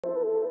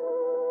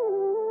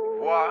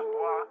It's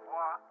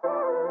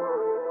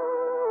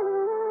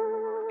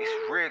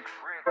Wrigz.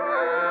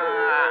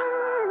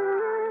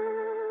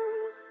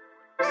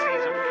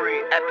 Season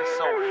 3,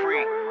 Episode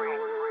 3.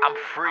 I'm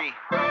free.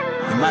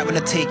 You might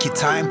wanna take your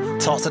time,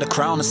 talk to the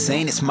crown and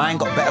saying it's mine.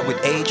 Got better with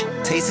age,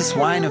 taste this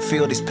wine and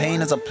feel this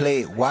pain as I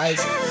play it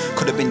wise.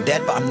 Could've been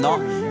dead but I'm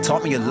not,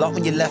 taught me a lot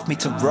when you left me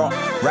to rot.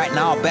 Right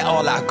now I bet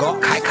all I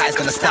got, Kai's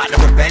gonna start the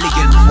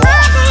rebellion.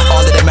 Watch,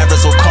 all of them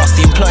errors will cost,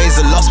 the employers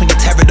are lost when you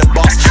terror the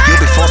boss. You'll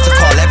be forced to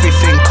call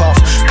everything off.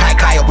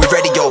 Kai, are we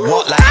ready or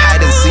what? Like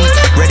hide and seek,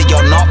 ready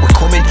or not, we're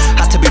coming.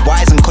 Had to be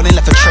wise and cunning,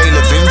 left a trail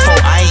of info.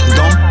 I ain't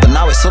dumb, but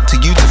now it's up to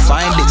you to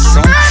find it,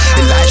 son.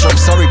 Elijah, I'm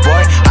sorry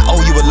boy, I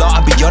owe you a lot,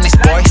 I'll be honest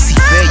boy. See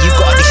fair, you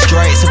gotta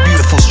destroy it, it's a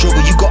beautiful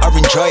struggle, you gotta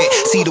enjoy it.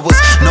 See there was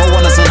no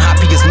one as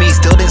unhappy as me,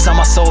 still inside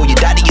my soul. Your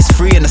daddy is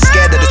free and I'm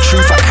scared of the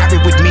truth I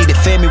carry with me. They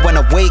fear me when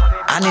I wake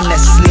and in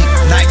their sleep.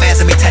 Nightmares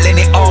of me telling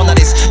it all, now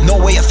there's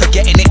no way of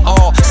forgetting it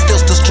all. Still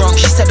strong,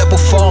 she said it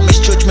before,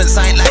 misjudgments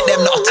ain't like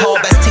them, not at all.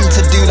 Best thing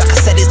to do, like I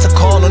said, is to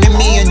call. Only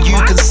me and you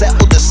can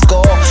settle the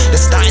score. They're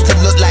starting to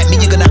look like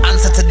me, you're gonna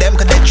answer to them,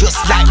 cause they're just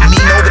like me.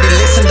 Nobody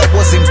listened, I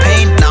was in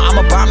pain. Now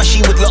I'm a bar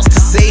machine with lots to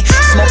say.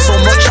 Smoke so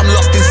much, I'm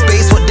lost in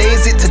space. What day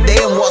is it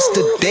today and what's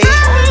the date?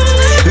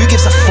 Who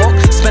gives a fuck?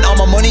 Spent all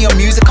my money on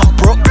music, I'm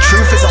broke.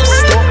 Truth is I'm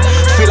stuck.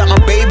 Feel like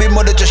my baby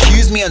mother just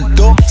used me and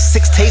duck.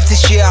 6 tapes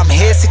this year, I'm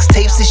here. 6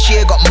 tapes this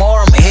year, got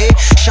more, I'm here.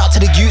 Shout to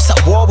the youths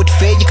at war with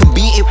fear. You can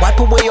beat it, wipe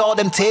away all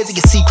them tears that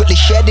you secretly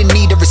shed in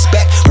need of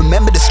respect.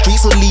 Remember the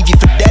streets will leave you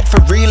for dead.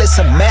 For real it's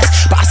a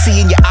mess, but I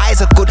see in your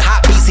eyes a good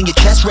heartbeats in your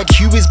chest. Read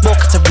Huey's book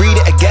to read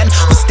it again.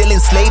 We're still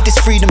enslaved, this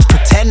freedom's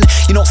pretend.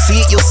 You don't see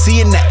it, you'll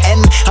see in the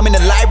end. I'm in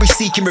the library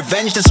seeking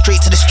revenge, then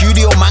straight to the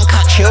studio, man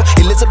can't chill.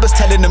 Elizabeth's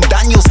telling them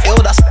Daniel's ill,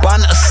 that's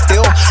banter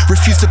still.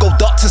 Refuse to go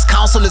doctors,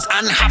 counselors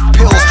and have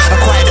pills.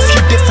 Acquired a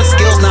few different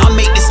skills, now I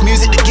make this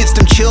music that gives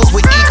them chills.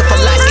 We're eager for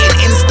life,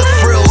 getting insta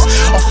thrills.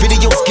 Off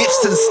videos,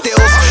 gifts and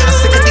stills. I'm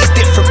sick of these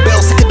different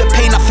bills, sick of the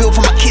pain I feel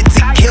for my kids,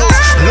 it kills.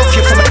 Love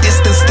you from a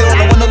distance still,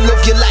 I wanna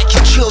love you like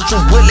your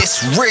children. Will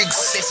it's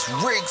Wrigz.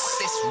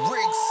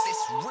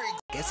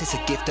 Guess it's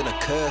a gift and a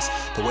curse,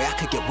 the way I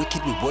could get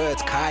wicked with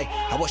words. Kai,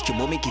 I watched your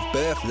mummy give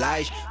birth.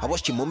 Lige, I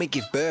watched your mummy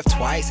give birth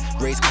twice.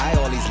 Raised Kai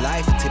all his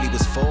life until he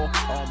was 4,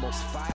 almost 5.